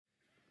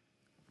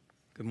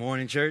Good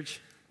morning, church.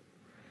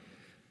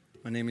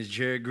 My name is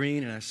Jared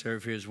Green, and I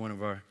serve here as one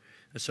of our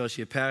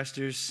associate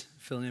pastors,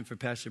 filling in for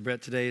Pastor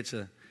Brett today. It's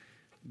a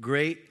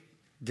great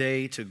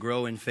day to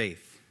grow in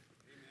faith.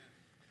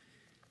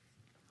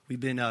 We've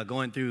been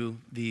going through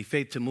the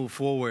Faith to Move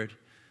Forward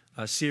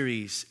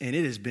series, and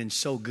it has been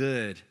so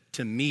good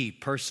to me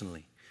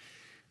personally.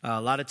 A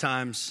lot of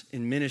times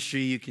in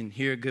ministry, you can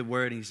hear a good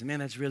word, and you say, man,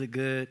 that's really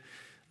good.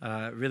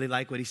 Really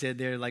like what he said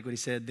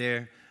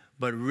there,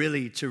 But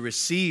really to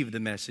receive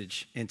the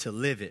message and to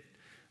live it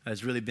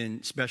has really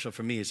been special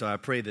for me. So I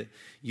pray that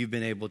you've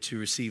been able to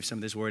receive some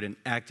of this word and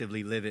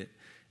actively live it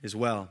as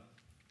well.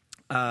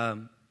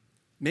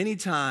 Many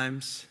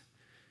times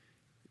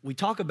we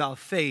talk about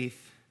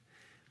faith,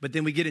 but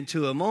then we get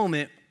into a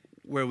moment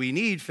where we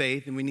need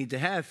faith and we need to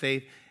have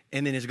faith,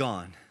 and then it's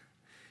gone.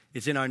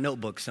 It's in our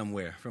notebook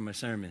somewhere from a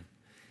sermon.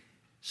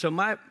 So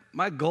my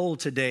goal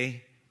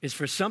today is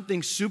for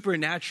something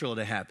supernatural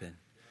to happen,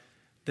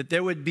 that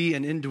there would be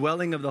an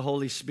indwelling of the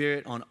Holy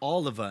Spirit on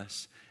all of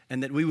us,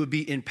 and that we would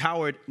be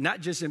empowered, not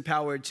just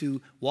empowered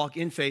to walk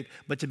in faith,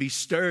 but to be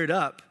stirred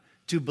up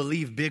to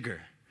believe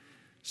bigger,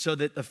 so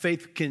that the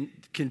faith can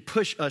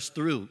push us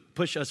through,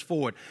 push us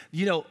forward.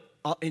 You know,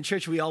 in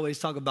church we always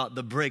talk about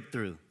the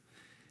breakthrough.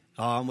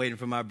 Oh, I'm waiting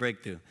for my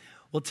breakthrough.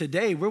 Well,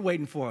 today we're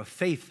waiting for a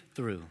faith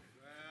through.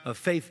 A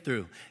faith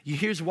through.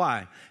 Here's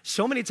why.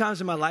 So many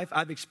times in my life,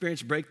 I've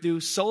experienced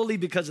breakthrough solely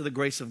because of the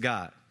grace of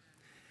God.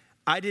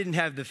 I didn't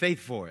have the faith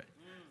for it,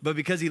 but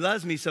because he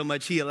loves me so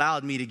much, he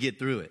allowed me to get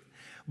through it.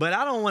 But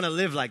I don't want to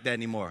live like that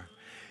anymore.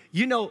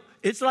 You know,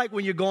 it's like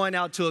when you're going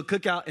out to a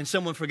cookout and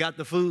someone forgot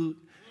the food.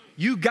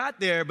 You got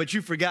there, but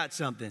you forgot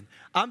something.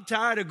 I'm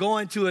tired of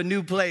going to a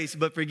new place,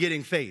 but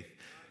forgetting faith.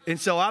 And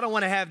so I don't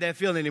want to have that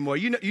feeling anymore.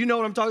 You know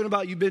what I'm talking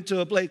about? You've been to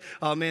a place,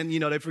 oh man,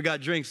 they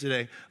forgot drinks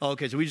today. Oh,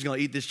 okay, so we're just going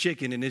to eat this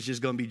chicken and it's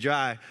just going to be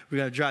dry. We're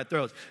going to dry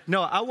throats.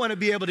 No, I want to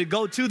be able to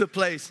go to the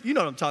place. You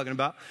know what I'm talking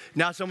about.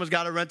 Now someone's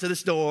got to run to the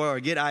store or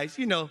get ice.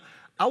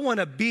 I want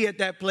to be at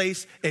that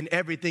place and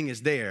everything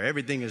is there.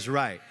 Everything is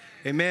right.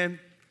 Amen?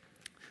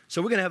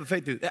 So we're going to have a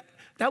faith through.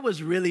 That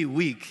was really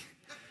weak.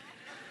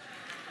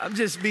 I'm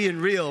just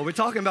being real. We're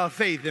talking about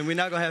faith and we're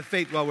not going to have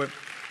faith while we're,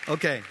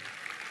 okay.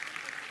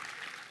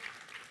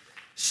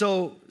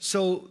 So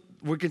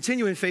we're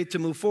continuing faith to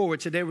move forward.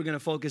 Today we're going to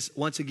focus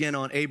once again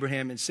on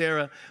Abraham and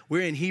Sarah.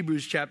 We're in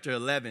Hebrews chapter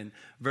 11,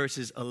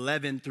 verses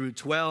 11 through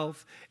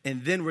 12.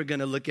 And then we're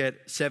going to look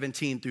at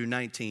 17 through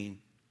 19.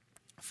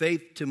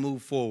 Faith to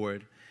move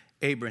forward,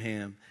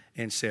 Abraham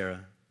and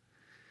Sarah.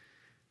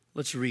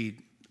 Let's read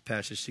the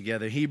passage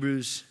together.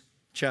 Hebrews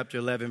chapter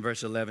 11,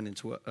 verse 11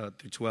 through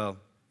 12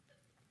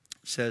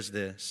 says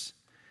this.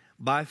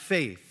 By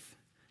faith,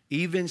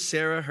 even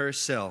Sarah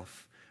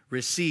herself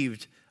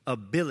received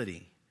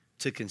ability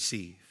to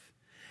conceive,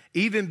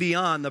 even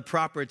beyond the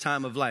proper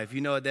time of life.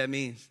 You know what that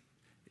means?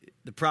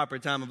 The proper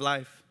time of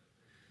life?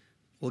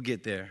 We'll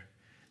get there.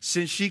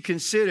 Since she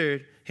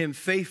considered him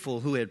faithful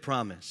who had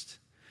promised.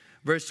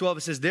 Verse 12,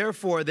 it says,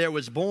 therefore there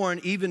was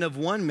born even of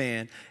one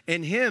man,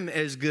 and him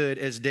as good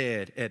as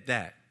dead at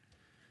that.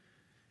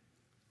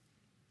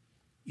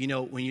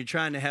 When you're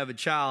trying to have a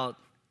child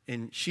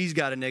and she's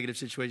got a negative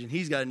situation,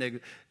 he's got a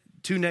negative,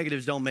 two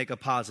negatives don't make a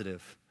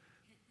positive.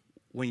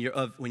 When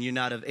you're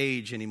not of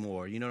age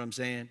anymore, you know what I'm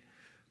saying?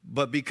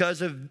 But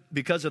because of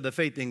the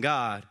faith in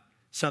God,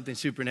 something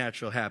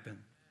supernatural happened.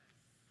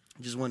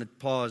 I just want to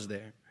pause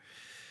there.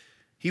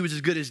 He was as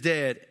good as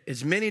dead,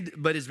 as many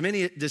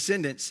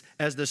descendants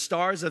as the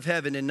stars of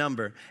heaven in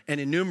number,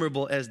 and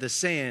innumerable as the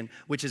sand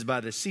which is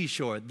by the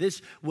seashore.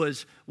 This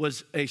was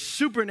a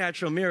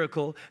supernatural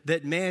miracle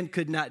that man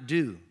could not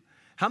do.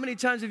 How many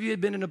times have you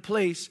been in a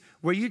place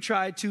where you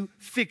tried to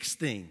fix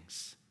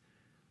things?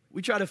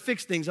 We try to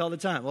fix things all the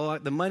time. Well,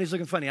 the money's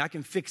looking funny. I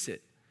can fix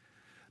it.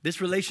 This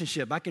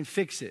relationship, I can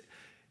fix it.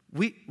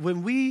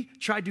 When we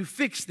try to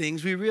fix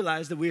things, we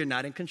realize that we are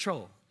not in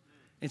control.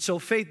 And so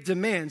faith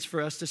demands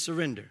for us to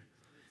surrender.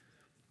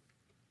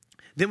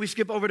 Then we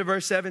skip over to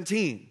verse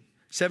 17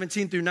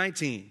 through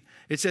 19.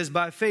 It says,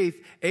 by faith,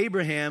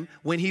 Abraham,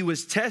 when he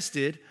was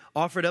tested,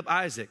 offered up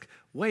Isaac.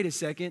 Wait a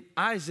second,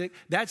 Isaac,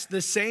 that's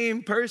the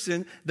same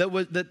person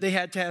that they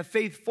had to have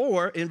faith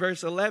for in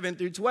verse 11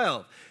 through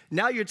 12.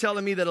 Now you're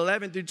telling me that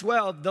 11 through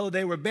 12, though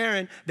they were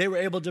barren, they were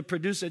able to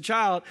produce a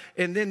child,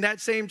 and then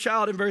that same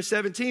child in verse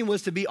 17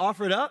 was to be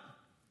offered up?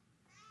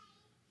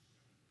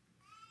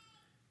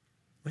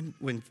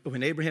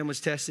 When Abraham was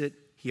tested,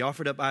 he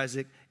offered up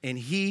Isaac, and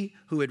he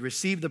who had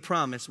received the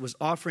promise was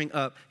offering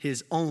up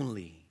his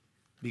only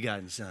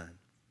begotten son.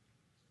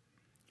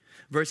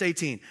 Verse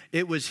 18,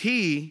 it was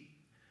he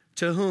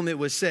to whom it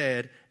was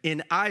said,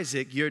 in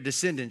Isaac your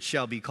descendants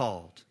shall be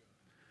called.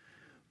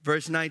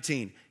 Verse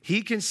 19,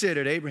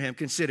 Abraham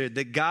considered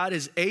that God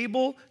is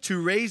able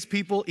to raise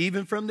people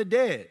even from the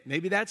dead.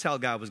 Maybe that's how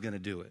God was going to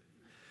do it.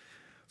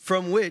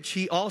 From which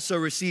he also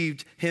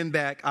received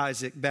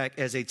Isaac back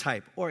as a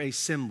type or a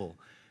symbol,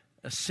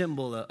 a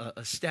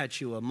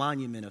statue, a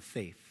monument of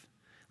faith.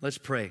 Let's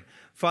pray.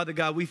 Father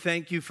God, we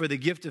thank you for the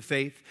gift of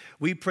faith.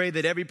 We pray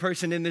that every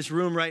person in this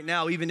room right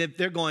now, even if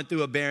they're going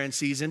through a barren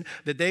season,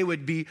 that they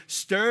would be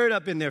stirred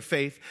up in their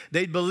faith.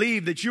 They'd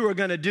believe that you are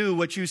going to do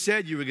what you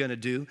said you were going to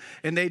do,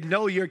 and they'd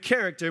know your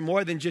character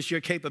more than just your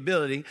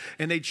capability,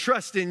 and they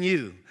trust in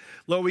you.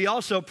 Lord, we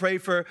also pray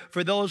for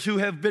those who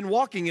have been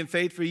walking in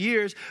faith for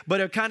years,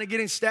 but are kind of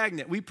getting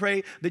stagnant. We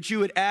pray that you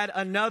would add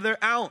another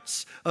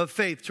ounce of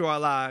faith to our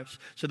lives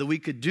so that we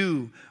could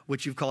do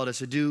what you've called us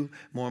to do,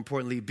 more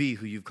importantly, be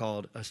who you've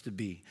called us to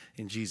be.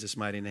 In Jesus'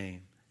 mighty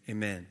name,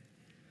 amen.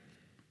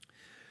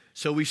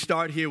 So we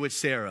start here with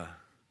Sarah.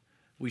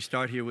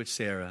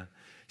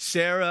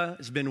 Sarah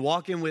has been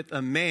walking with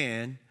a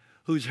man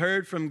who's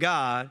heard from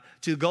God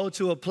to go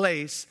to a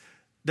place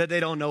that they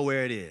don't know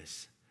where it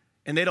is.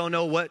 And they don't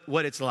know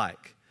what it's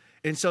like.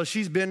 And so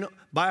she's been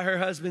by her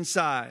husband's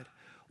side,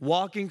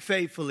 walking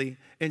faithfully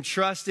and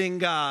trusting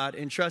God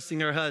and trusting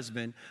her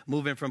husband,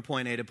 moving from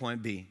point A to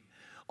point B,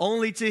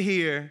 only to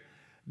hear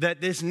that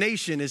this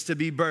nation is to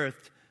be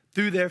birthed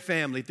through their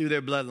family, through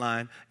their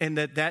bloodline, and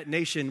that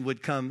nation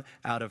would come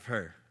out of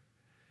her.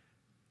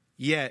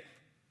 Yet,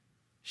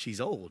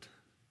 she's old.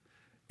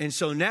 And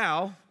so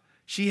now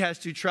she has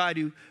to try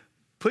to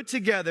put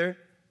together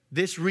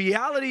this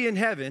reality in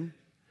heaven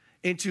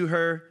into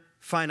her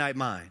finite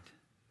mind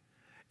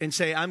and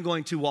say, I'm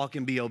going to walk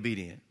and be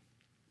obedient.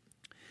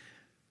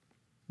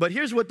 But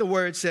here's what the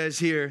word says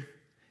here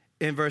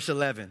in verse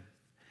 11.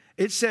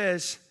 It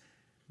says,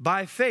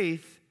 by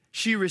faith,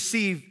 she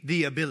received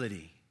the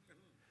ability.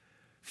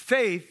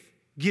 Faith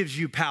gives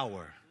you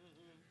power.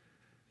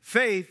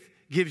 Faith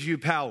gives you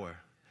power.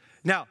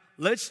 Now,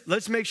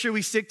 let's make sure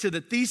we stick to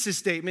the thesis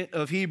statement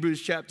of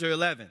Hebrews chapter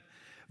 11,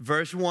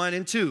 verse 1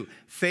 and 2.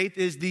 Faith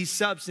is the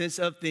substance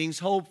of things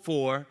hoped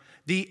for,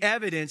 the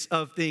evidence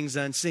of things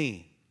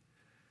unseen.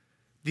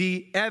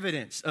 The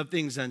evidence of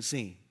things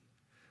unseen.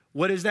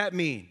 What does that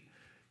mean?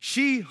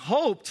 She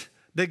hoped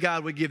that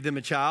God would give them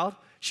a child.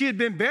 She had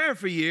been barren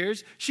for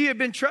years. She had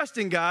been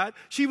trusting God.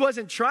 She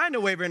wasn't trying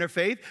to waver in her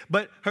faith,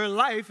 but her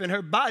life and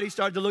her body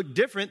started to look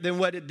different than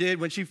what it did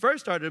when she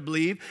first started to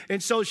believe.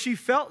 And so she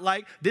felt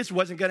like this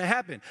wasn't going to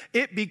happen.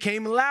 It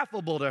became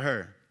laughable to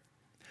her.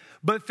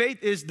 But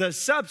faith is the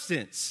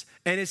substance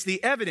and it's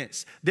the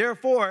evidence.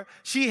 Therefore,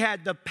 she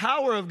had the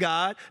power of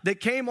God that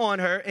came on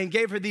her and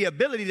gave her the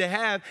ability to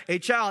have a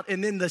child,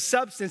 and then the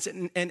substance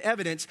and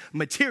evidence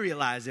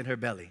materialized in her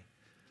belly.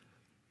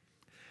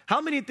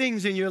 How many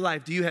things in your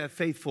life do you have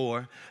faith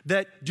for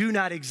that do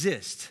not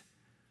exist?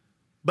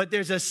 But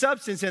there's a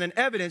substance and an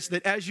evidence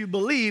that as you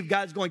believe,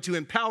 God's going to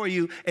empower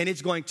you and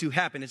it's going to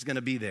happen. It's going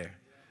to be there.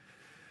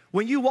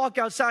 When you walk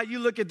outside, you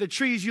look at the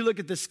trees, you look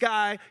at the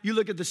sky, you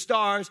look at the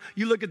stars,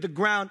 you look at the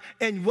ground.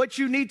 And what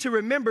you need to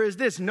remember is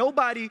this: no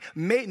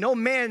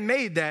man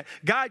made that.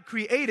 God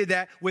created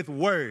that with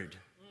word.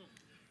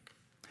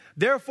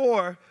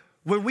 Therefore,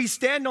 when we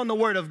stand on the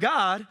word of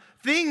God,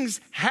 things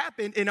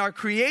happen and are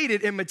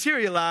created and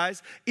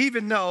materialized,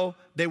 even though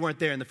they weren't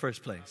there in the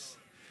first place.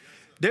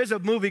 There's a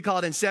movie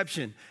called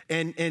Inception,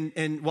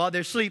 and while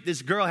they're asleep,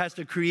 this girl has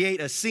to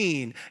create a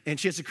scene, and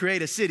she has to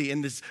create a city,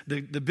 and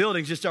the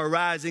buildings just start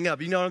rising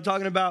up. You know what I'm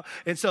talking about?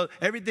 And so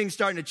everything's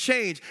starting to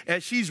change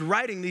as she's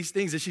writing these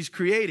things that she's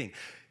creating.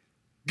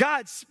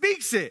 God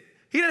speaks it.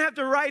 He doesn't have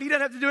to write. He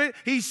doesn't have to do it.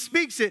 He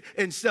speaks it,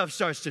 and stuff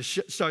starts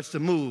to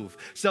move.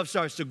 Stuff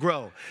starts to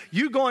grow.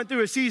 You're going through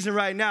a season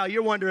right now.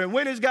 You're wondering,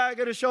 when is God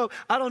going to show up?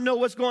 I don't know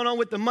what's going on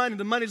with the money.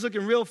 The money's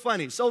looking real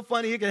funny. So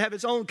funny, it could have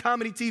its own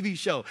comedy TV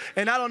show.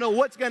 And I don't know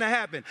what's going to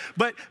happen.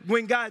 But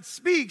when God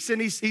speaks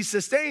and he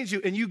sustains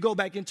you and you go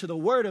back into the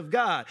word of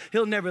God,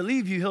 he'll never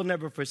leave you. He'll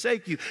never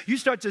forsake you. You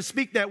start to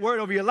speak that word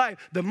over your life.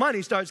 The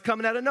money starts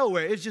coming out of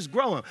nowhere. It's just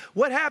growing.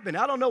 What happened?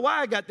 I don't know why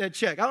I got that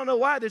check. I don't know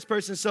why this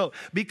person so.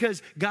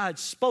 Because God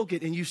spoke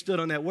it and you stood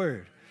on that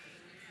word.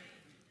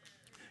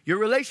 Your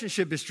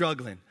relationship is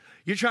struggling.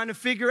 You're trying to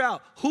figure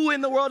out, who in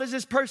the world is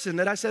this person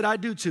that I said I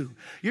do to?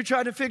 You're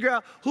trying to figure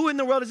out, who in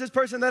the world is this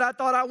person that I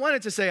thought I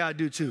wanted to say I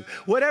do to?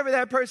 Whatever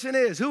that person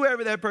is,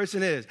 whoever that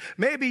person is.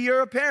 Maybe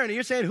you're a parent and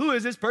you're saying, who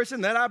is this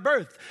person that I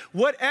birthed?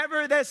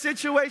 Whatever that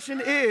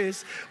situation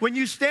is, when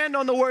you stand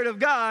on the word of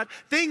God,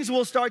 things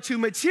will start to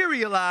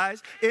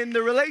materialize in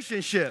the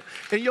relationship.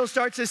 And you'll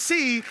start to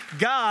see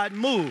God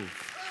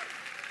move.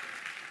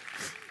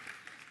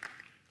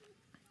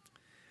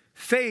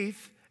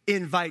 Faith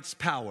invites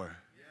power.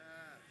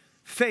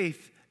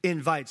 Faith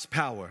invites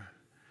power.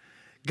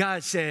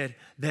 God said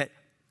that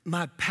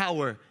my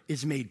power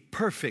is made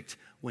perfect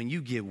when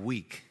you get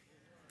weak.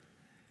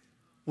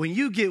 When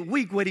you get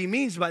weak, what he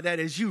means by that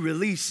is you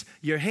release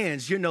your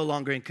hands. You're no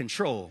longer in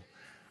control.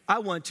 I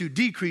want to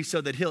decrease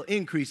so that he'll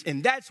increase,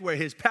 and that's where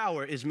his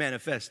power is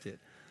manifested.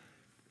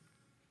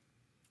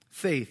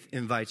 Faith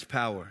invites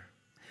power.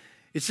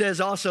 It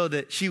says also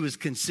that she was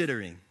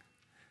considering.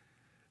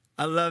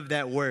 I love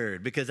that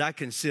word because I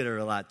consider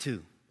a lot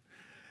too.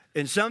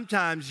 And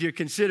sometimes you're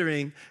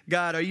considering,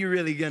 God, are you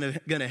really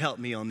gonna help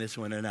me on this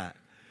one or not?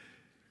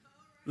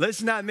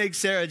 Let's not make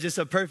Sarah just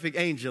a perfect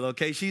angel,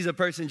 okay? She's a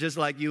person just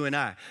like you and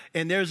I.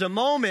 And there's a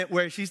moment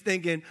where she's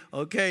thinking,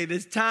 okay,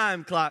 this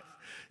time clock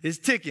It's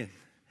ticking.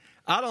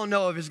 I don't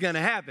know if it's going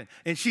to happen.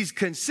 And she's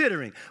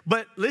considering.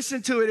 But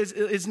listen to it.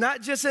 It's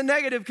not just a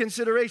negative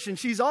consideration.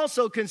 She's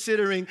also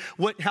considering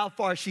how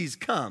far she's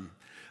come.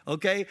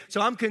 Okay?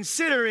 So I'm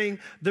considering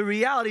the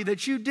reality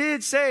that you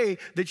did say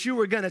that you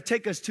were going to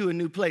take us to a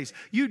new place.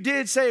 You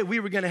did say we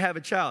were going to have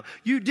a child.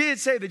 You did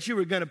say that you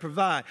were going to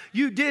provide.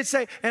 You did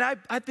say, and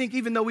I think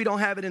even though we don't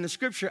have it in the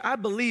scripture, I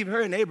believe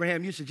her and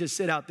Abraham used to just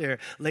sit out there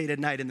late at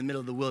night in the middle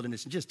of the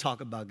wilderness and just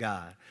talk about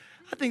God.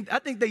 I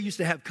think they used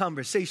to have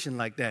conversation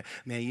like that.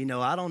 Man,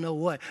 I don't know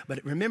what,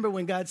 but remember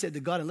when God said to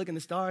God and look at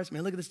the stars?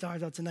 Man, look at the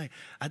stars out tonight.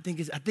 I think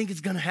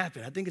it's going to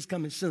happen. I think it's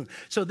coming soon.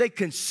 So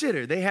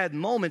they had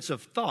moments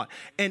of thought,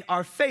 and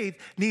our faith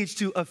needs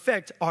to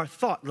affect our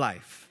thought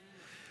life.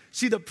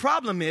 See, the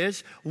problem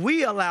is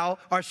we allow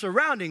our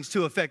surroundings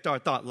to affect our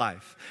thought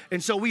life.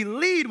 And so we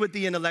lead with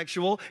the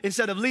intellectual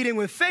instead of leading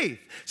with faith.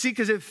 See,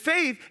 because if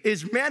faith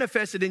is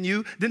manifested in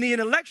you, then the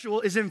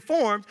intellectual is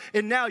informed,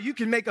 and now you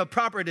can make a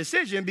proper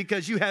decision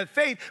because you have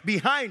faith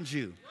behind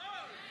you.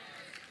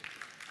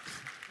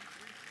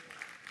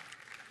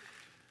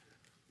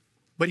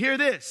 But hear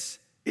this.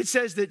 It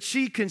says that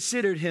she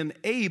considered him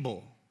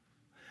able.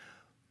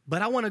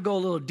 But I want to go a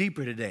little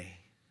deeper today,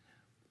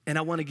 and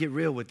I want to get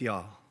real with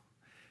y'all.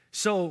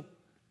 So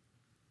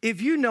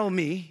if you know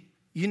me,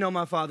 you know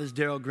my father's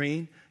Darrell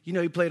Green. You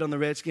know he played on the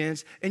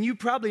Redskins. And you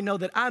probably know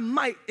that I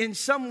might, in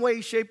some way,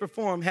 shape, or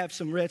form, have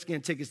some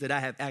Redskin tickets that I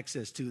have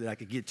access to that I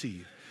could get to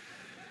you.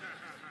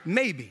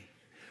 Maybe.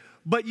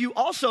 But you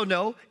also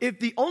know if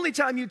the only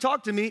time you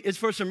talk to me is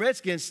for some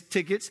Redskins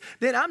tickets,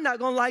 then I'm not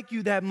going to like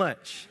you that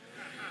much.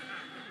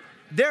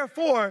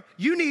 Therefore,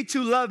 you need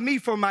to love me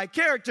for my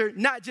character,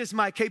 not just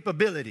my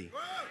capability.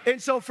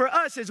 And so for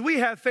us, as we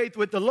have faith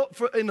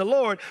in the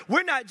Lord,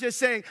 we're not just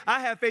saying, I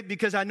have faith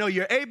because I know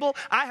you're able.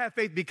 I have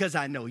faith because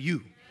I know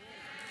you.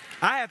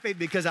 I have faith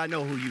because I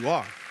know who you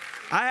are.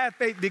 I have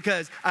faith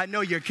because I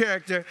know your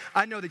character.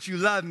 I know that you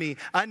love me.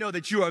 I know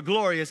that you are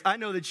glorious. I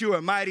know that you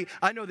are mighty.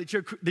 I know that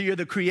you're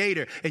the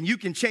creator, and you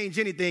can change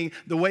anything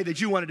the way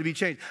that you want it to be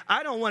changed.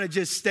 I don't want to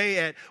just stay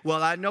at,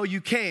 well, I know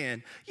you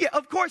can. Yeah,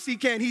 of course he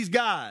can. He's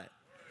God.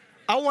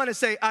 I want to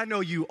say, I know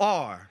you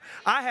are.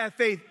 I have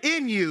faith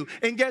in you.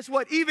 And guess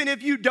what? Even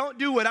if you don't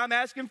do what I'm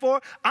asking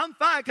for, I'm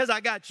fine because I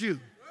got you.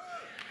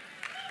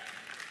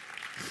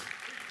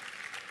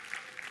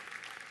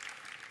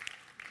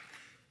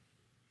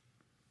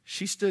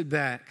 She stood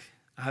back,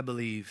 I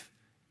believe,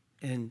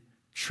 and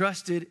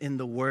trusted in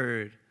the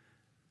word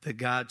that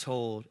God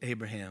told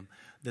Abraham,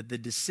 that the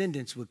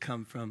descendants would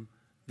come from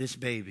this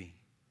baby.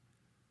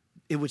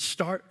 It would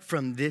start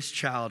from this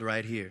child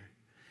right here.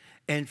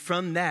 And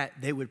from that,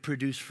 they would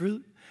produce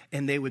fruit,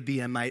 and they would be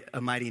a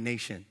mighty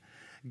nation.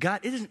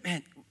 God,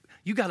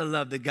 you got to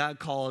love that God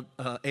called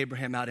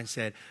Abraham out and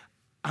said,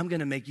 I'm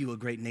going to make you a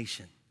great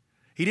nation.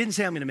 He didn't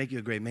say, I'm going to make you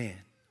a great man.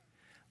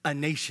 A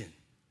nation.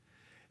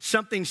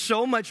 Something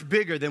so much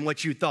bigger than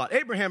what you thought.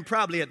 Abraham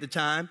probably at the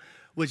time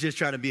was just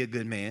trying to be a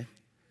good man.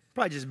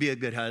 Probably just be a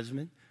good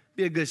husband,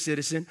 be a good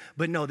citizen.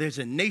 But no, there's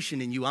a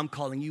nation in you. I'm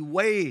calling you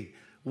way,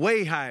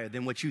 way higher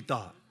than what you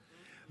thought.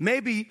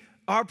 Maybe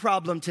our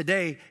problem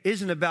today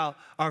isn't about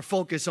our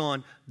focus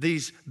on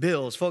these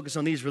bills, focus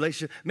on these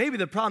relationships. Maybe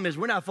the problem is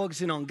we're not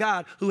focusing on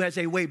God, who has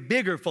a way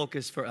bigger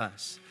focus for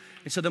us.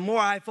 And so the more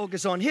I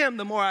focus on him,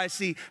 the more I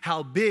see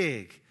how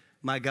big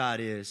my God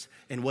is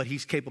and what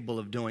he's capable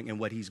of doing and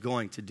what he's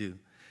going to do.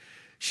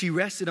 She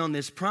rested on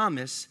this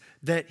promise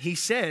that he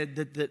said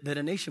that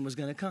a nation was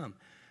going to come.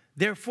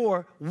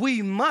 Therefore,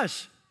 we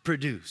must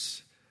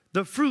produce.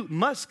 The fruit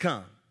must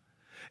come.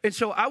 And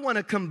so I want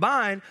to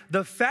combine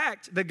the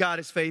fact that God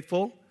is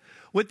faithful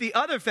with the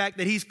other fact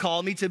that he's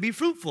called me to be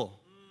fruitful.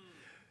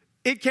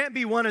 It can't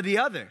be one or the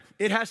other.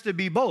 It has to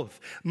be both.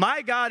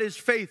 My God is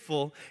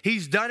faithful.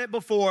 He's done it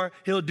before.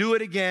 He'll do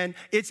it again.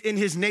 It's in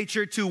his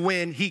nature to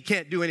win. He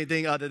can't do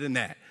anything other than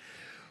that.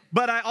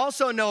 But I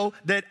also know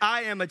that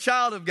I am a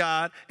child of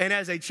God, and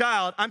as a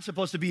child, I'm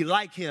supposed to be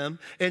like him.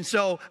 And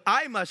so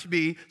I must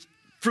be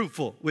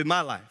fruitful with my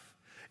life.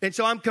 And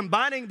so I'm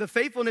combining the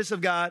faithfulness of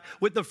God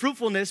with the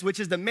fruitfulness, which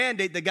is the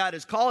mandate that God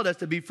has called us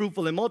to be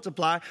fruitful and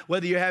multiply,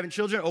 whether you're having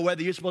children or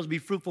whether you're supposed to be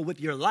fruitful with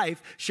your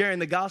life, sharing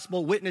the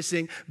gospel,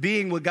 witnessing,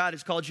 being what God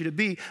has called you to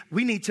be.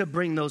 We need to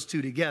bring those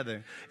two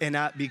together. And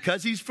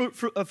because he's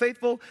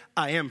faithful,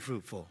 I am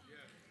fruitful.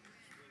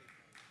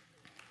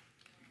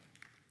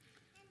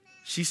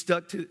 She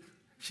stuck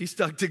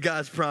to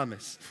God's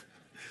promise.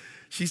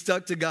 She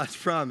stuck to God's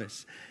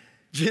promise.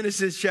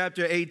 Genesis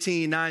chapter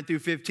 18, 9 through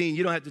 15.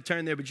 You don't have to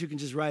turn there, but you can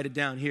just write it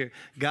down here.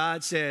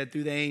 God said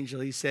through the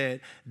angel, he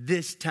said,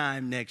 this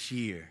time next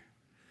year.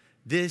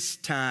 This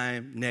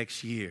time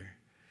next year.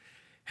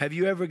 Have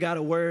you ever got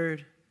a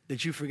word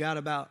that you forgot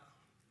about?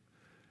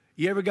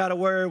 You ever got a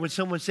word when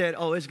someone said,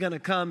 oh, it's going to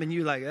come, and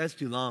you're like, that's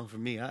too long for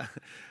me.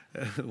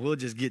 We'll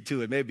just get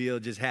to it. Maybe it'll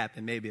just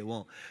happen. Maybe it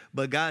won't.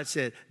 But God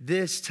said,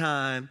 this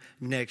time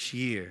next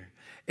year.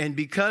 And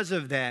because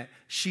of that,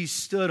 she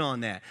stood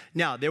on that.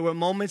 Now, there were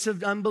moments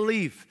of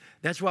unbelief.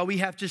 That's why we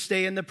have to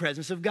stay in the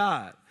presence of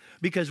God,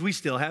 because we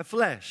still have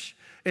flesh.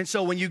 And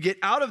so when you get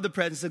out of the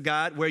presence of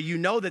God, where you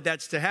know that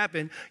that's to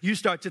happen, you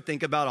start to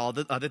think about all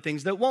the other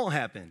things that won't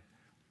happen.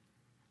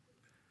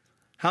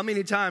 How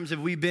many times have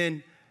we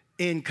been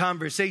in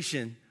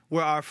conversation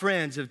where our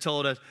friends have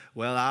told us,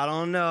 well, I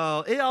don't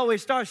know. It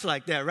always starts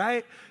like that,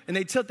 right? And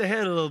they tilt their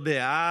head a little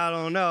bit. I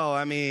don't know.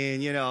 I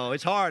mean,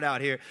 it's hard out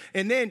here.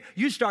 And then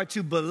you start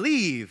to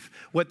believe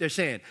what they're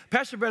saying.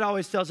 Pastor Brett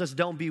always tells us,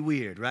 don't be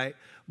weird, right?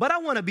 But I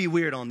want to be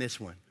weird on this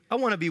one. I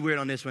want to be weird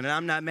on this one, and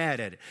I'm not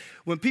mad at it.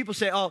 When people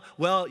say, oh,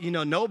 well,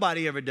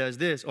 nobody ever does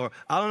this, or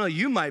I don't know,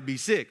 you might be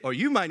sick, or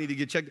you might need to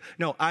get checked.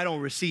 No, I don't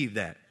receive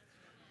that.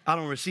 I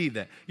don't receive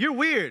that. You're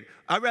weird.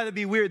 I'd rather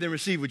be weird than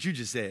receive what you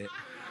just said.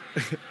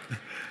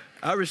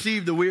 I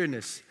receive the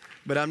weirdness,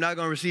 but I'm not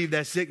going to receive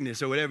that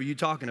sickness or whatever you're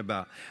talking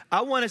about. I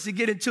want us to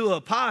get into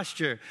a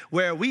posture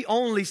where we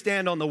only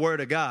stand on the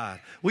word of God.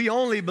 We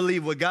only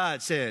believe what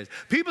God says.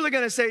 People are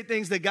going to say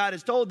things that God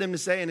has told them to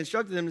say and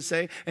instructed them to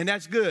say, and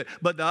that's good.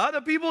 But the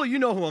other people, you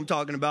know who I'm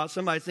talking about.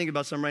 Somebody's thinking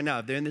about something right now.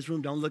 If they're in this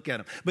room, don't look at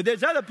them. But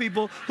there's other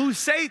people who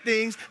say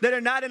things that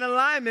are not in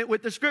alignment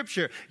with the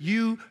scripture.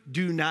 You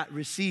do not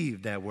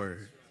receive that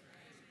word.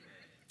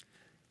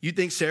 You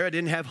think Sarah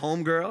didn't have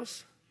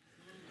homegirls?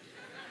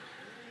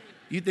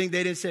 You think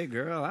they didn't say,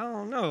 girl, I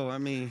don't know. I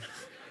mean,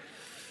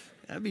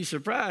 I'd be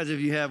surprised if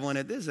you have one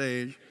at this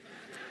age.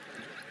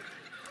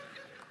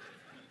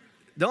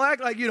 Don't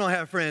act like you don't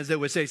have friends that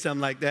would say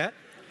something like that.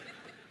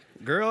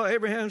 Girl,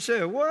 Abraham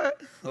said, what?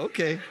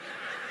 Okay.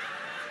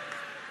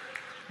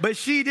 But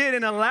she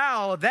didn't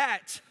allow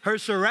that, her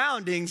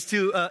surroundings,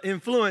 to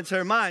influence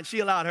her mind. She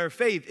allowed her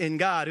faith in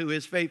God, who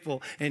is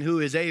faithful and who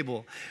is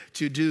able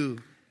to do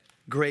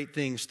great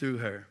things through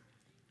her.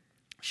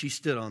 She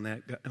stood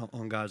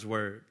on God's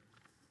word.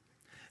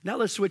 Now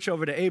let's switch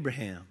over to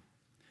Abraham.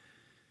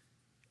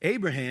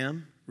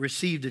 Abraham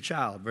received a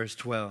child, verse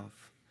 12.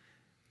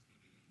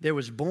 There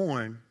was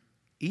born,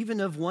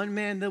 even of one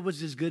man that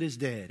was as good as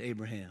dead,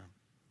 Abraham.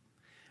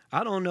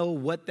 I don't know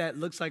what that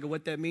looks like or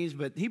what that means,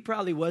 but he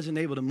probably wasn't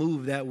able to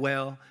move that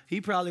well.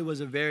 He probably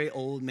was a very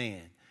old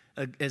man,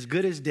 as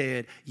good as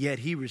dead, yet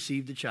he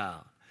received a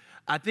child.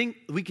 I think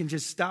we can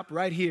just stop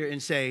right here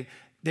and say,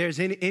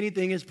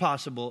 anything is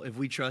possible if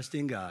we trust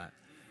in God.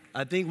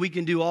 I think we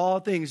can do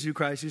all things through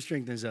Christ who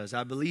strengthens us.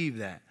 I believe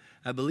that.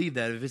 I believe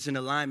that if it's in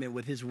alignment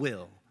with his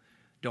will.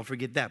 Don't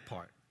forget that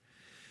part.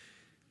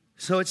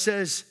 So it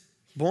says,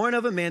 born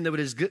of a man that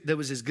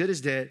was as good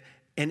as dead,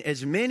 and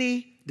as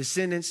many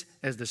descendants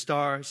as the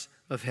stars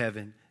of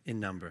heaven in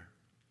number.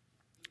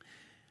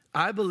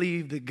 I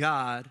believe that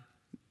God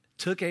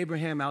took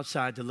Abraham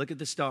outside to look at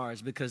the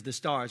stars because the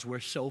stars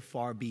were so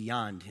far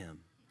beyond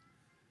him.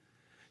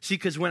 See,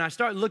 because when I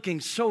start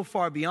looking so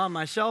far beyond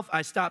myself,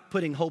 I stop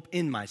putting hope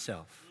in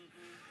myself.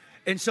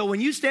 And so when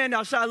you stand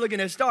outside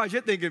looking at stars,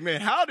 you're thinking, man,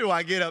 how do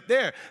I get up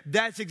there?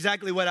 That's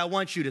exactly what I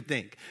want you to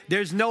think.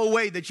 There's no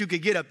way that you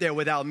could get up there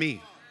without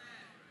me.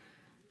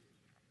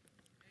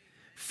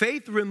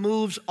 Faith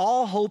removes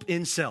all hope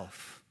in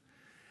self.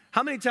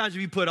 How many times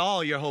have you put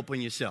all your hope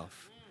in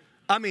yourself?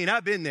 I mean,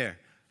 I've been there.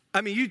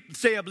 I mean, you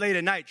stay up late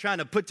at night trying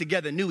to put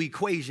together new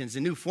equations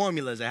and new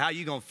formulas of how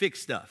you're going to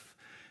fix stuff.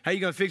 How you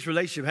going to fix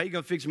relationship? How you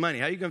going to fix money?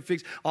 How you going to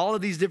fix all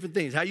of these different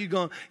things? How you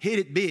going to hit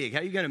it big?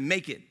 How you going to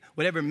make it,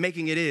 whatever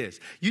making it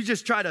is? You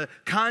just try to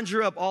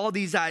conjure up all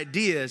these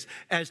ideas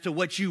as to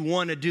what you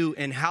want to do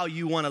and how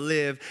you want to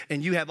live,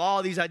 and you have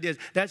all these ideas.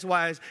 That's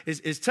why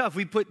it's tough.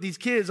 We put these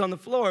kids on the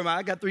floor.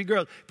 I got 3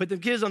 girls. Put them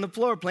kids on the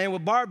floor playing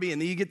with Barbie,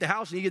 and then you get the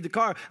house and you get the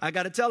car. I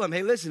got to tell them,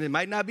 hey, listen, it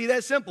might not be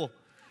that simple.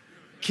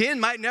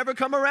 Ken might never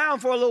come around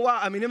for a little while.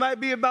 I mean, it might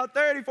be about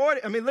 30,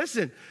 40. I mean,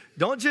 listen,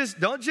 don't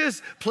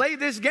just play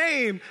this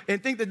game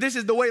and think that this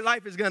is the way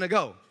life is going to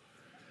go.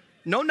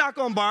 No knock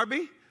on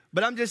Barbie,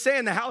 but I'm just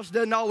saying the house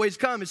doesn't always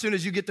come as soon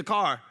as you get the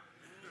car.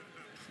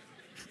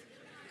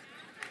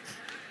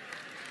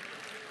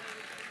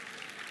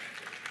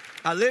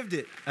 I lived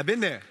it. I've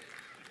been there.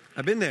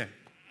 I'm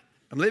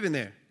living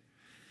there.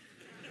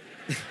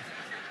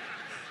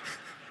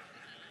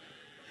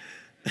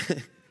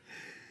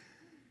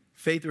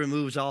 Faith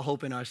removes all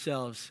hope in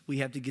ourselves. We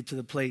have to get to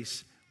the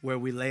place where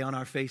we lay on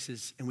our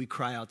faces and we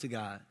cry out to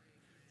God.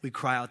 We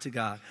cry out to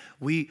God.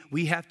 We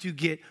have to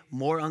get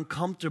more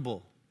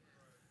uncomfortable.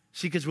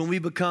 See, because when we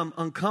become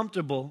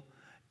uncomfortable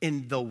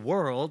in the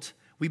world,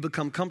 we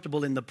become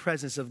comfortable in the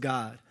presence of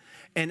God.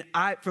 And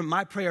from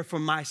my prayer for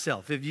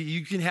myself, if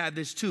you can have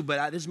this too,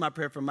 but this is my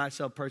prayer for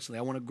myself personally.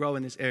 I want to grow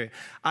in this area.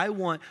 I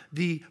want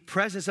the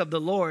presence of the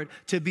Lord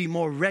to be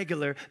more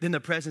regular than the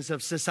presence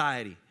of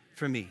society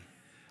for me.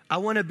 I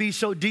want to be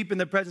so deep in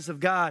the presence of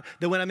God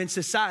that when I'm in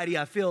society,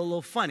 I feel a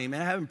little funny.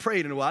 Man, I haven't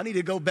prayed in a while. I need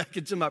to go back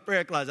into my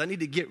prayer closet. I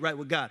need to get right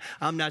with God.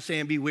 I'm not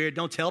saying be weird.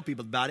 Don't tell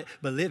people about it,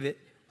 but live it.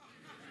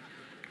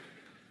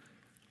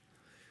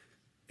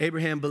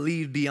 Abraham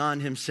believed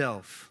beyond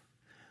himself,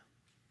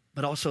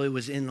 but also it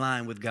was in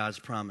line with God's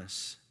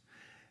promise.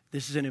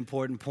 This is an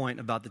important point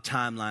about the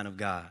timeline of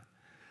God.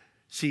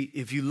 See,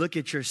 if you look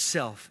at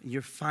yourself,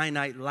 your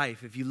finite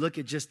life, if you look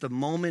at just the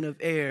moment of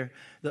air,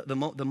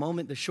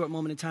 the short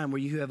moment in time where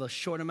you have a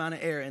short amount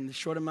of air and the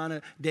short amount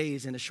of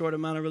days and a short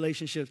amount of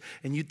relationships,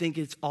 and you think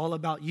it's all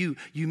about you,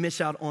 you miss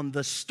out on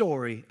the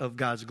story of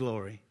God's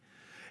glory.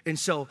 And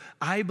so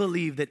I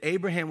believe that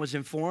Abraham was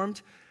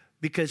informed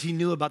because he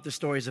knew about the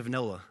stories of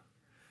Noah.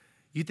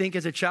 You think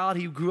as a child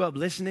he grew up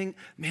listening?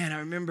 Man, I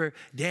remember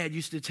Dad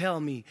used to tell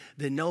me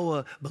that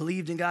Noah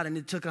believed in God and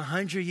it took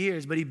 100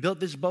 years, but he built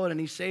this boat and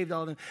he saved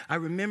all of them. I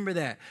remember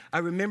that. I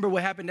remember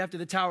what happened after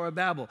the Tower of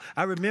Babel.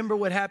 I remember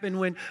what happened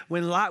when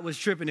Lot was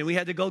tripping and we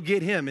had to go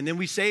get him and then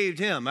we saved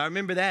him. I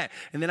remember that.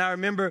 And then I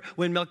remember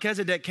when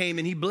Melchizedek came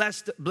and he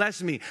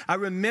blessed me. I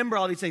remember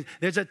all these things.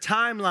 There's a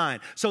timeline.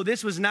 So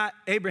this was not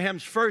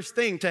Abraham's first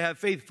thing to have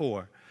faith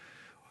for.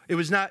 It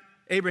was not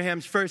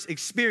Abraham's first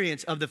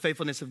experience of the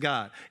faithfulness of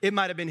God. It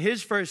might have been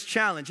his first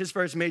challenge, his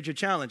first major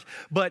challenge,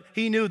 but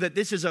he knew that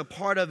this is a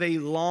part of a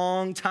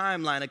long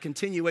timeline, a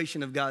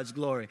continuation of God's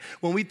glory.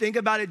 When we think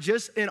about it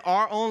just in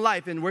our own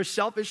life and we're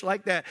selfish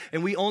like that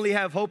and we only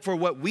have hope for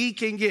what we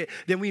can get,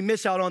 then we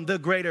miss out on the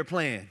greater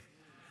plan.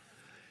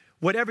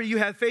 Whatever you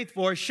have faith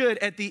for should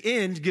at the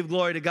end give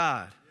glory to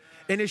God.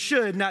 And it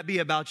should not be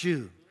about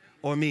you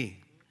or me.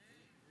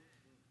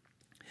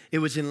 It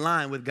was in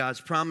line with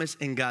God's promise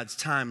and God's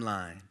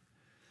timeline.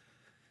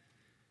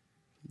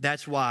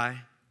 That's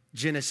why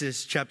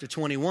Genesis chapter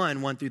 21,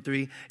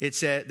 1-3, it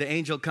said, the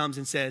angel comes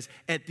and says,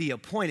 at the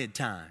appointed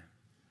time.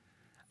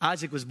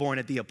 Isaac was born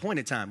at the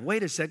appointed time.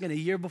 Wait a second, a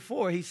year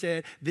before he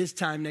said this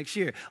time next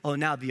year. Oh,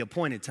 now the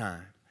appointed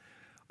time.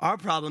 Our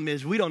problem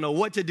is we don't know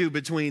what to do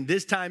between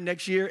this time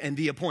next year and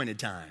the appointed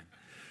time.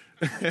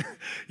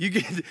 You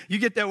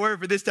get that word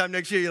for this time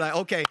next year. You're like,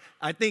 okay,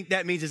 I think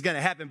that means it's going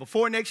to happen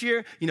before next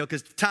year,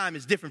 because time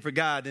is different for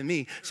God than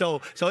me.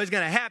 So it's going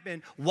to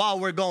happen while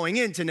we're going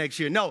into next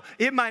year. No,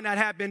 it might not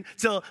happen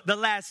till the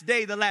last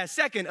day, the last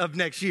second of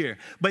next year,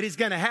 but it's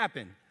going to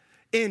happen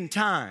in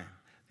time,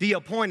 the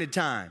appointed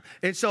time.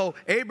 And so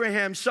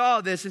Abraham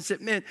saw this and said,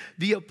 man,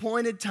 the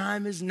appointed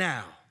time is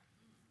now.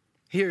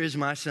 Here is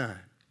my son.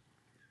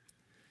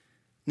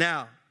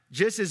 Now,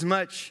 just as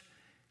much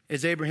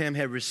as Abraham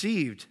had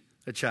received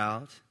a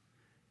child,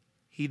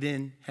 he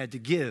then had to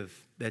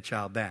give that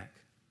child back.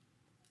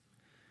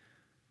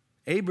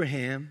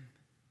 Abraham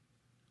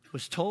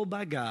was told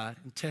by God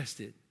and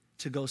tested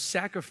to go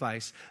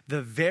sacrifice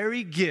the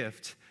very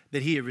gift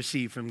that he had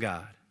received from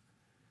God.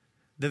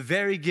 The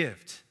very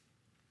gift.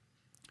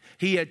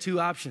 He had two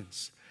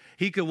options.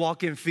 He could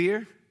walk in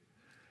fear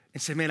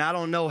and say, man, I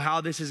don't know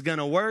how this is going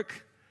to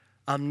work.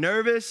 I'm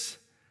nervous.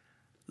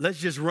 Let's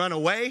just run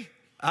away.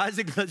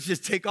 Isaac, let's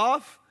just take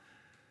off.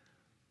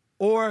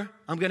 Or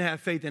I'm going to have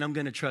faith and I'm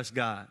going to trust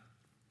God.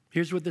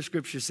 Here's what the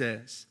scripture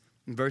says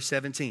in verse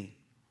 17.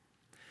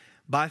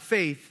 By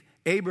faith,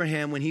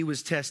 Abraham, when he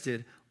was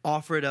tested,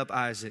 offered up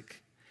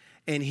Isaac.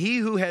 And he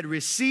who had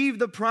received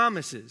the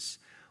promises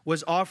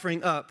was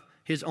offering up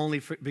his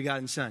only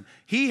begotten son.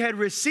 He had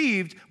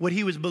received what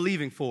he was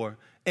believing for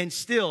and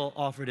still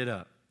offered it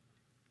up.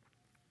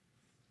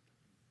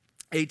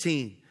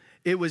 18.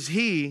 It was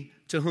he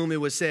to whom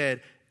it was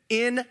said,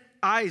 in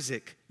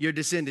Isaac your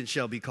descendants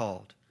shall be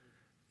called.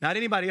 Not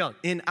anybody else.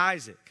 In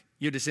Isaac,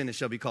 your descendants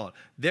shall be called.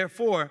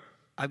 Therefore,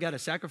 I've got to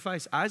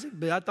sacrifice Isaac?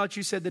 But I thought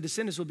you said the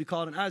descendants will be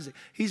called in Isaac.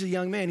 He's a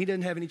young man. He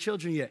doesn't have any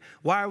children yet.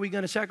 Why are we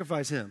going to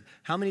sacrifice him?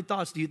 How many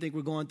thoughts do you think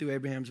were going through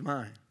Abraham's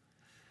mind?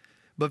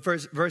 But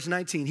verse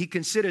 19, he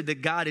considered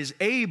that God is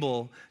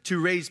able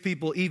to raise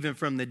people even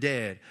from the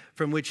dead,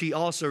 from which he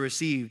also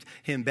received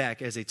him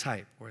back as a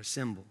type or a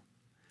symbol.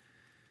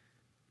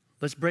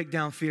 Let's break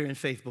down fear and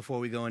faith before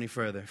we go any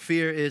further.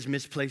 Fear is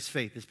misplaced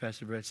faith, as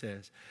Pastor Brett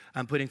says.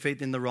 I'm putting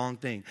faith in the wrong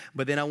thing.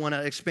 But then I want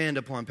to expand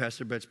upon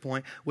Pastor Brett's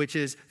point, which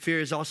is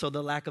fear is also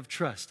the lack of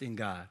trust in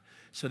God.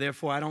 So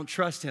therefore, I don't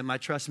trust him. I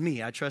trust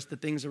me. I trust the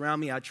things around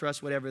me. I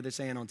trust whatever they're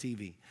saying on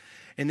TV.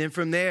 And then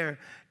from there,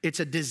 it's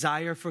a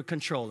desire for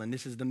control. And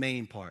this is the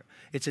main part.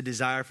 It's a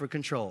desire for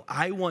control.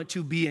 I want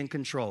to be in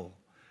control.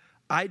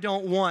 I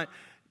don't want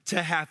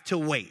to have to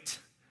wait.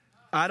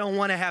 I don't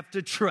want to have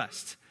to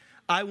trust.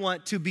 I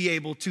want to be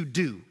able to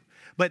do.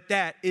 But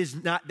that is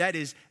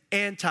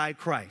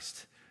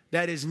anti-Christ.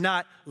 That is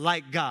not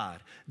like God.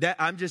 That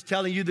I'm just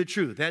telling you the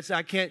truth.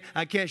 I can't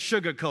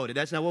sugarcoat it.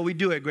 That's not what we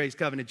do at Grace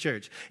Covenant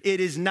Church. It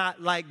is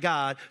not like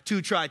God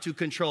to try to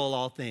control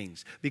all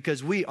things,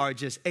 because we are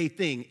just a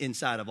thing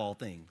inside of all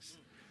things.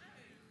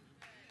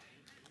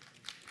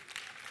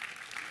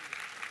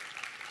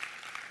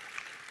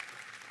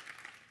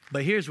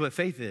 But here's what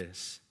faith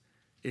is.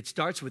 It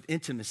starts with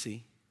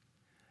intimacy.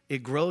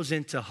 It grows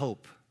into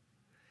hope.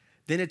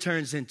 Then it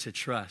turns into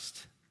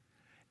trust.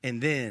 And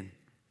then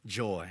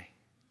joy.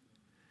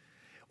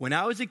 When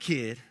I was a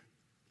kid,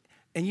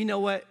 and you know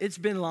what? It's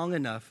been long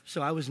enough,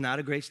 so I was not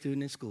a great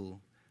student in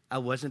school. I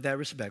wasn't that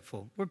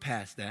respectful. We're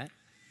past that.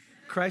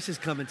 Christ has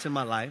come into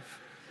my life.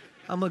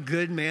 I'm a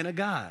good man of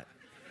God.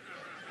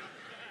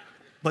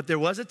 But there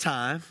was a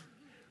time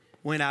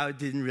when I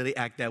didn't really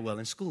act that well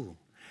in school.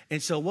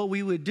 And so what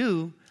we would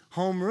do,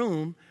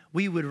 homeroom,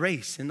 we would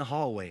race in the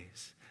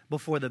hallways.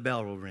 before the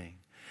bell will ring.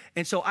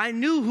 And so I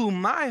knew who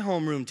my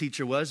homeroom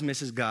teacher was,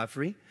 Mrs.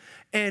 Godfrey,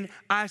 and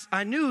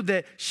I knew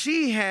that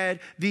she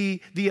had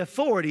the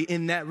authority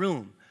in that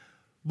room.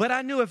 But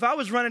I knew if I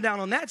was running down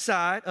on that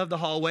side of the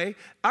hallway,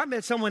 I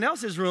met someone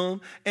else's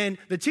room, and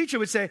the teacher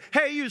would say,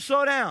 hey, you,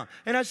 slow down.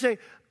 And I'd say,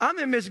 I'm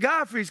in Miss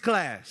Godfrey's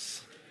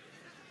class.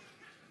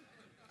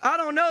 I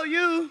don't know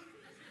you.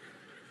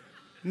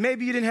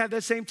 Maybe you didn't have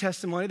that same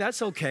testimony.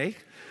 That's okay.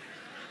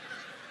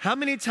 How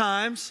many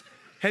times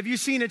have you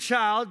seen a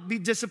child be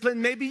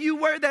disciplined? Maybe you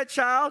were that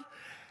child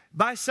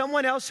by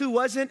someone else who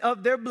wasn't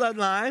of their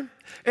bloodline,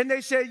 and they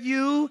said,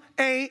 you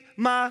ain't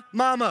my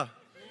mama.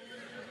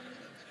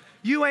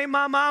 You ain't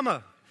my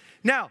mama.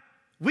 Now,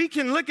 we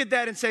can look at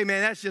that and say,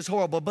 man, that's just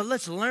horrible, but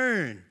let's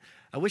learn.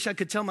 I wish I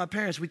could tell my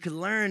parents we could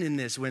learn in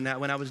this when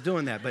I was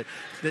doing that, but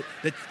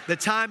the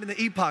time and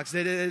the epochs,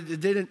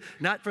 it didn't,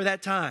 not for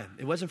that time.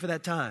 It wasn't for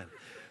that time,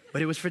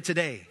 but it was for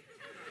today.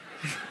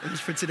 It was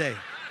for today.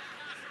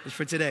 It was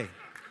for today.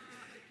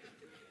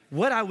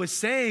 What I was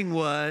saying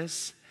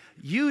was,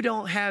 you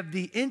don't have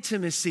the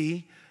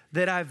intimacy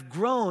that I've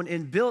grown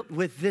and built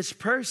with this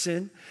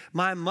person,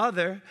 my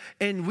mother,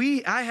 and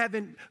I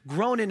haven't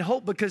grown in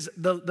hope because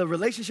the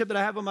relationship that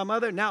I have with my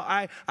mother, now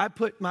I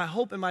put my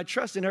hope and my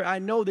trust in her. I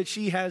know that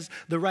she has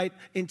the right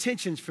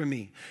intentions for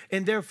me,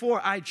 and therefore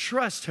I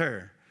trust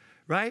her,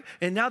 right?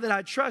 And now that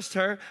I trust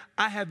her,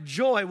 I have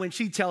joy when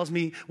she tells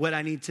me what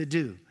I need to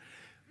do.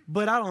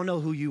 But I don't know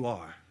who you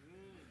are.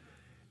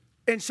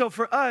 And so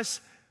for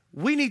us,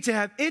 we need to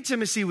have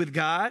intimacy with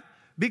God.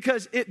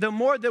 Because the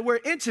more that we're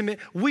intimate,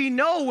 we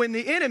know when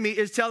the enemy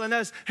is telling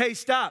us, hey,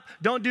 stop,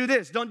 don't do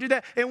this, don't do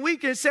that. And we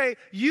can say,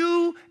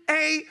 you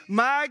ain't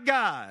my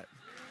God.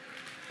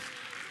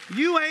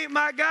 You ain't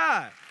my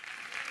God.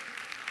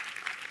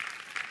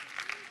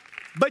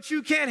 But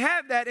you can't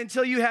have that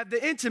until you have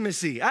the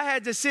intimacy. I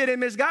had to sit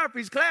in Miss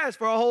Godfrey's class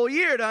for a whole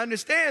year to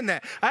understand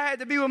that. I had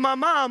to be with my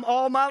mom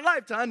all my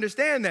life to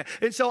understand that.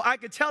 And so I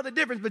could tell the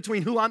difference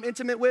between who I'm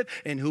intimate with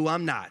and who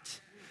I'm not.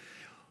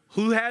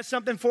 Who has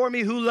something for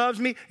me, who loves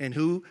me, and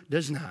who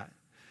does not.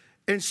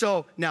 And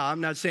so, now I'm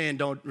not saying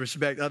don't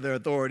respect other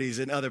authorities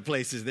in other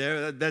places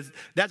there.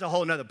 That's a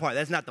whole nother part.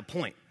 That's not the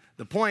point.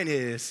 The point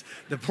is,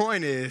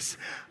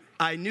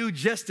 I knew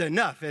just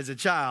enough as a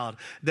child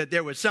that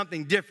there was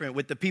something different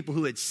with the people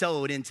who had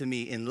sowed into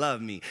me and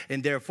loved me.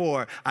 And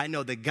therefore, I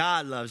know that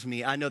God loves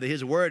me. I know that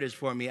his word is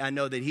for me. I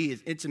know that he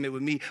is intimate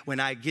with me when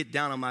I get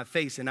down on my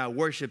face and I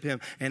worship him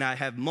and I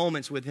have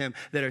moments with him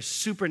that are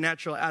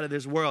supernatural out of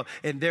this world.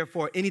 And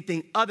therefore,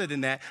 anything other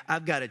than that,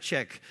 I've got to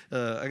check.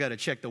 I got to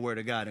check the word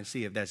of God and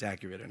see if that's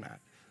accurate or not.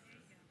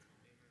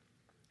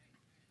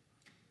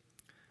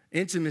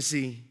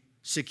 Intimacy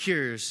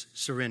secures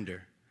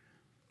surrender.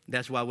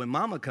 That's why when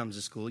mama comes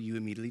to school, you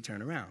immediately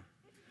turn around.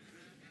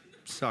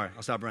 Sorry,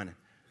 I'll stop running.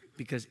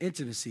 Because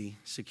intimacy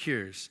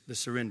secures the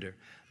surrender.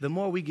 The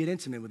more we get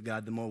intimate with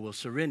God, the more we'll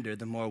surrender,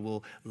 the more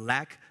we'll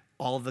lack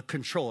all the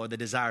control or the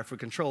desire for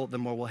control, the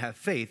more we'll have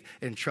faith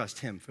and trust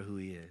him for who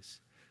he is.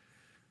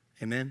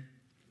 Amen?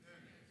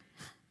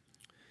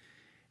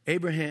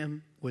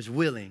 Abraham was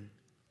willing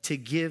to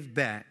give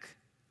back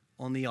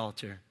on the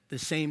altar the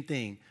same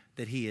thing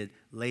that he had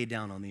laid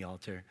down on the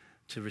altar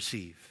to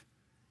receive.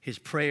 His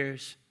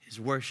prayers, his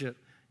worship,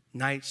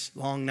 nights,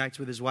 long nights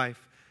with his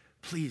wife.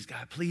 Please,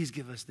 God, please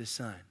give us this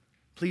son.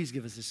 Please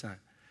give us this son.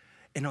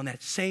 And on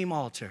that same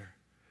altar,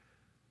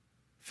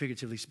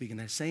 figuratively speaking,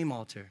 that same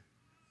altar,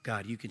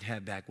 God, you can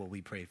have back what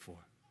we prayed for.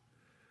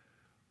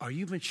 Are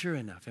you mature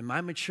enough? Am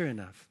I mature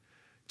enough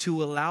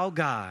to allow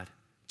God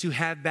to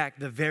have back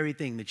the very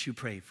thing that you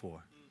prayed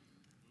for?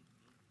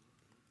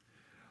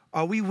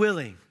 Are we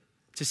willing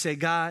to say,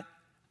 God,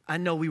 I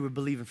know we were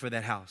believing for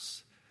that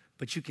house,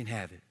 but you can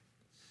have it.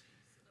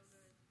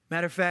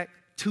 Matter of fact,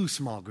 2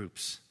 small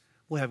groups.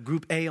 We'll have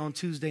group A on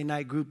Tuesday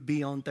night, group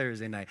B on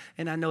Thursday night.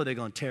 And I know they're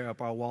going to tear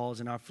up our walls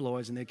and our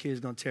floors, and their kids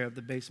are going to tear up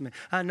the basement.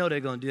 I know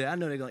they're going to do that. I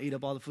know they're going to eat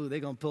up all the food. They're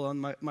going to pull on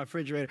my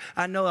refrigerator.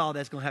 I know all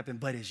that's going to happen,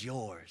 but it's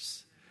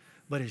yours.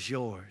 But it's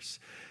yours.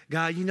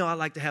 God, you know I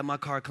like to have my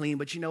car clean,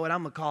 but you know what?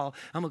 I'm going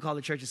to call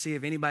the church and see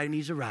if anybody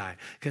needs a ride,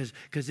 because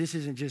this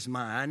isn't just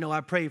mine. I know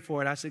I prayed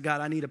for it. I said,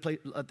 God, I need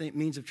a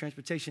means of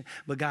transportation,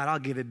 but God, I'll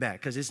give it back,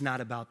 because it's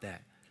not about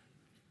that.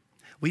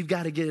 We've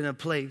got to get in a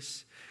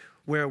place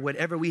where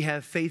whatever we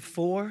have faith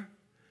for,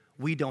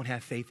 we don't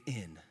have faith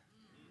in.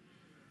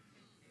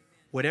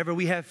 Whatever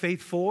we have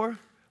faith for,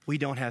 we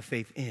don't have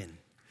faith in.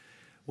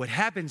 What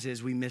happens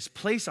is we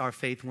misplace our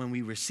faith when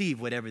we receive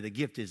whatever the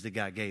gift is that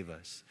God gave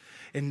us.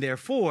 And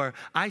therefore,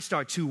 I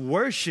start to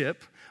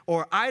worship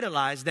or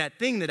idolize that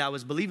thing that I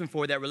was believing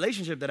for, that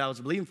relationship that I was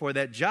believing for,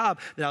 that job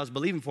that I was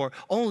believing for,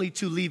 only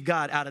to leave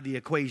God out of the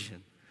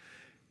equation.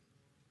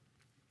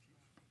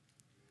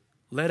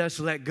 Let us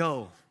let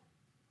go.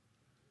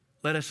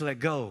 Let us let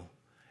go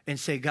and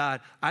say,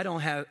 God, I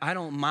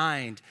don't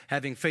mind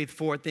having faith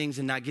for things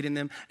and not getting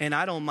them. And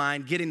I don't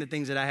mind getting the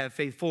things that I have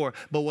faith for.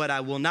 But what I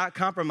will not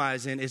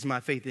compromise in is my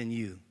faith in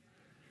you.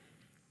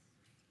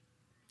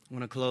 I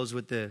want to close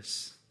with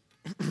this.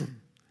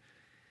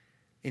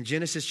 In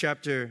Genesis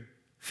chapter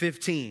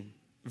 15,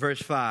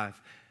 verse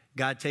 5.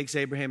 God takes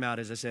Abraham out,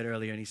 as I said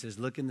earlier, and he says,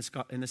 look in the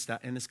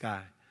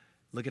sky.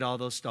 Look at all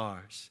those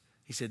stars.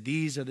 He said,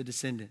 these are the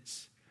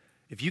descendants.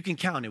 If you can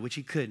count it, which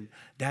he couldn't,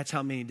 that's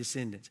how many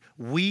descendants.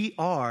 We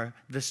are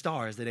the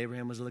stars that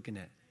Abraham was looking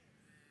at.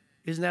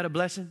 Isn't that a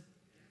blessing?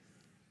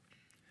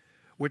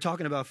 We're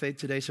talking about faith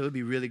today, so it would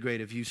be really great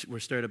if you were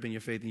stirred up in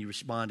your faith and you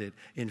responded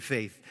in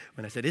faith.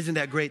 When I said, isn't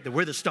that great that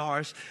we're the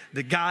stars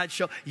that God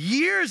showed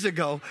years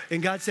ago,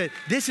 and God said,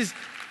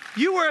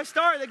 you were a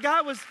star that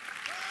God was,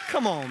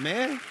 come on,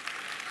 man.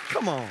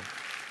 Come on.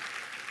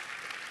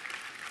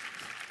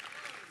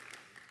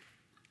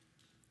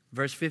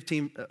 Verse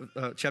 15,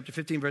 chapter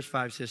 15, verse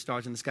 5 says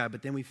stars in the sky.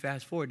 But then we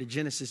fast forward to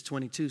Genesis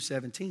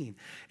 22:17.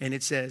 And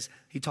it says,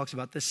 he talks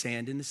about the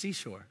sand in the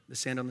seashore, the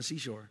sand on the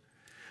seashore.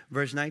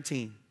 Verse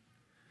 19,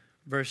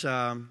 verse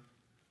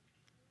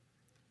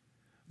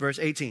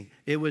 18.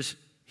 It was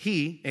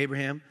he,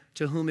 Abraham,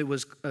 to whom it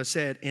was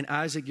said, in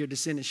Isaac your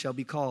descendants shall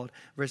be called.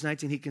 Verse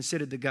 19, he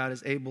considered that God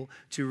is able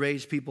to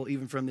raise people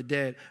even from the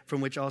dead, from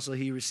which also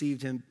he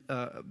received him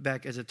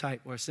back as a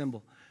type or a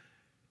symbol.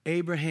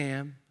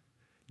 Abraham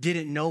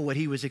didn't know what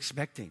he was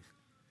expecting.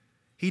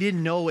 He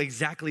didn't know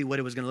exactly what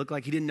it was going to look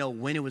like. He didn't know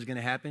when it was going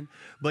to happen,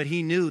 but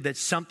he knew that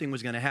something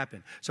was going to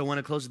happen. So I want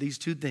to close with these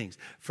two things.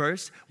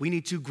 First, we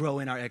need to grow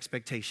in our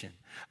expectation.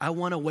 I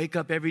want to wake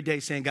up every day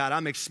saying, God,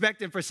 I'm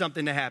expecting for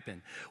something to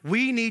happen.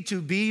 We need to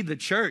be the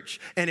church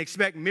and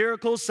expect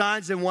miracles,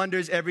 signs, and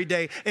wonders every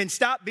day and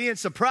stop being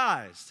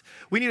surprised.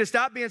 We need to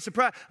stop being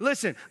surprised.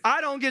 Listen, I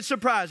don't get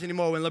surprised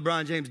anymore when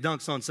LeBron James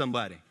dunks on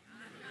somebody.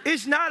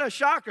 It's not a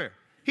shocker.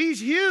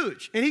 He's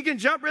huge, and he can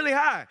jump really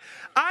high.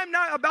 I'm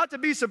not about to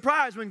be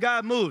surprised when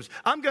God moves.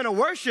 I'm going to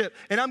worship,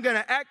 and I'm going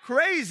to act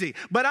crazy,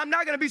 but I'm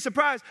not going to be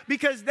surprised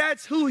because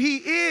that's who he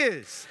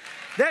is.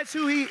 That's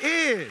who he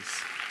is.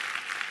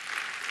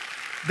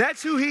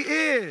 That's who he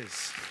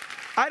is.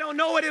 I don't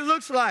know what it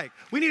looks like.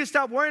 We need to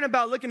stop worrying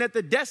about looking at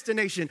the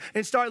destination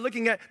and start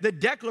looking at the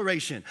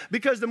declaration.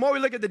 Because the more we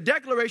look at the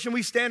declaration,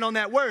 we stand on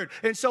that word.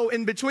 And so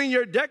in between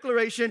your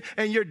declaration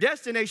and your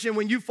destination,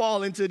 when you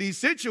fall into these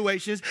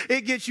situations,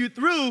 it gets you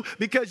through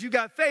because you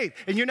got faith.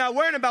 And you're not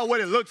worrying about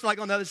what it looks like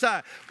on the other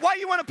side. Why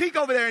do you want to peek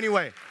over there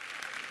anyway?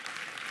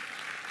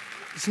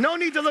 There's no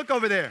need to look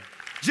over there.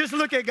 Just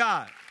look at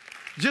God.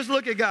 Just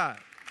look at God.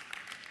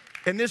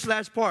 And this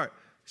last part,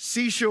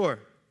 seashore.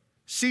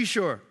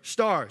 Seashore,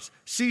 stars,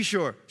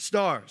 seashore,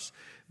 stars.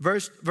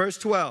 Verse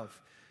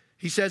 12,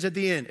 he says at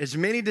the end, as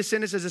many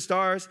descendants as the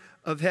stars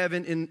of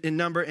heaven in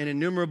number and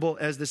innumerable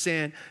as the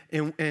sand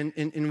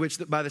in which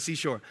by the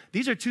seashore.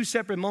 These are two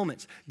separate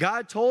moments.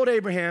 God told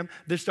Abraham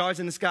the stars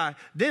in the sky.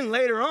 Then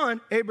later on,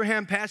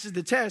 Abraham passes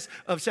the test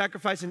of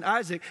sacrificing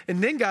Isaac.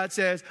 And then God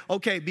says,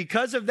 okay,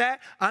 because of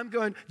that, I'm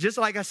going, just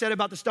like I said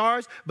about the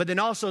stars, but then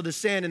also the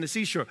sand and the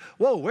seashore.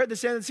 Whoa, where'd the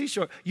sand and the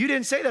seashore? You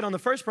didn't say that on the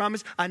first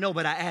promise. I know,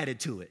 but I added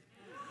to it.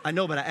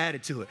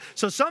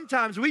 So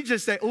sometimes we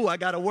just say, oh, I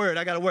got a word.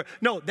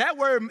 No, that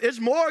word is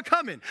more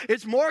coming.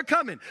 It's more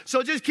coming.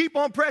 So just keep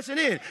on pressing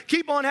in.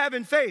 Keep on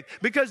having faith.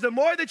 Because the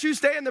more that you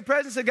stay in the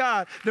presence of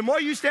God, the more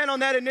you stand on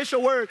that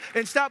initial word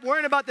and stop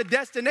worrying about the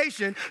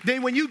destination,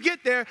 then when you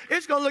get there,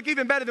 it's going to look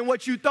even better than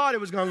what you thought it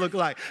was going to look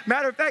like.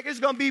 Matter of fact, it's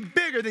going to be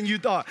bigger than you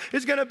thought.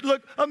 It's going to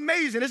look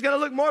amazing. It's going to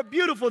look more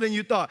beautiful than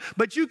you thought.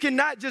 But you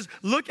cannot just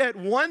look at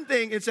one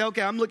thing and say,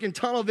 okay, I'm looking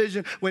tunnel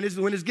vision. When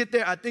it's get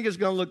there, I think it's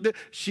going to look this.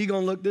 She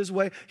going to look this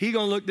way. He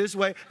going to look this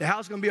way. The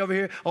house going to be over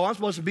here. Oh, I'm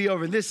supposed to be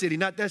over in this city,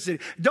 not that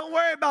city. Don't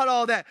worry about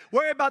all that.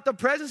 Worry about the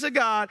presence of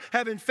God,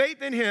 having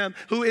faith in him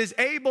who is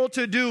able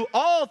to do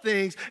all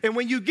things. And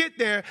when you get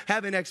there,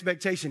 have an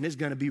expectation. It's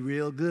going to be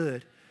real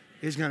good.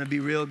 It's going to be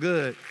real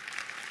good.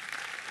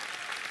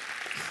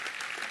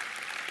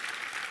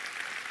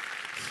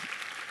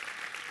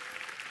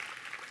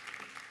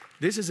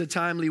 This is a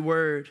timely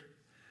word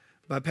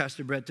by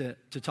Pastor Brett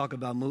to talk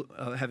about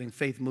having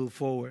faith move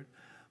forward.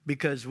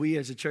 Because we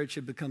as a church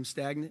have become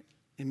stagnant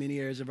in many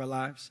areas of our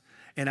lives.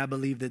 And I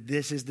believe that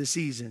this is the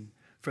season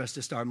for us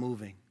to start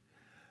moving.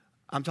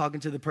 I'm talking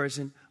to the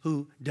person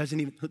who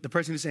the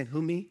person who's saying,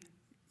 who, me?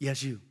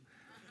 Yes, you.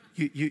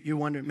 You're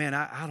wondering, man,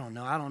 I don't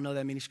know. I don't know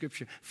that many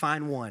scripture.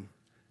 Find one.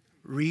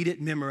 Read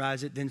it,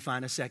 memorize it, then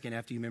find a second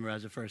after you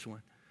memorize the first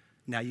one.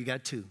 Now you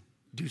got two.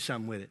 Do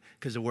something with it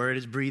because the word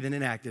is breathing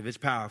and active. It's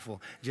powerful.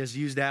 Just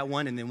use that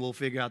one and then we'll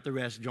figure out the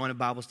rest. Join a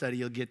Bible study.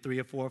 You'll get 3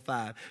 or 4 or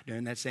 5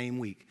 during that same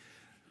week.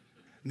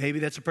 Maybe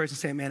that's a person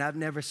saying, man, I've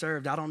never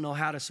served. I don't know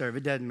how to serve.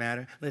 It doesn't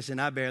matter. Listen,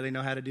 I barely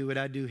know how to do what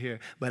I do here.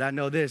 But I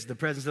know this, the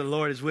presence of the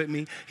Lord is with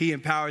me. He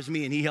empowers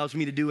me and he helps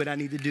me to do what I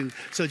need to do.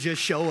 So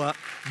just show up,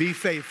 be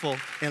faithful,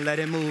 and let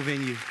him move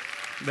in you.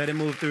 Let him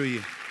move through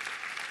you.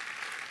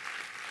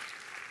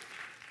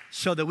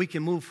 So that we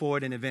can move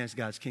forward and advance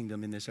God's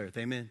kingdom in this earth.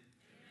 Amen.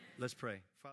 Let's pray.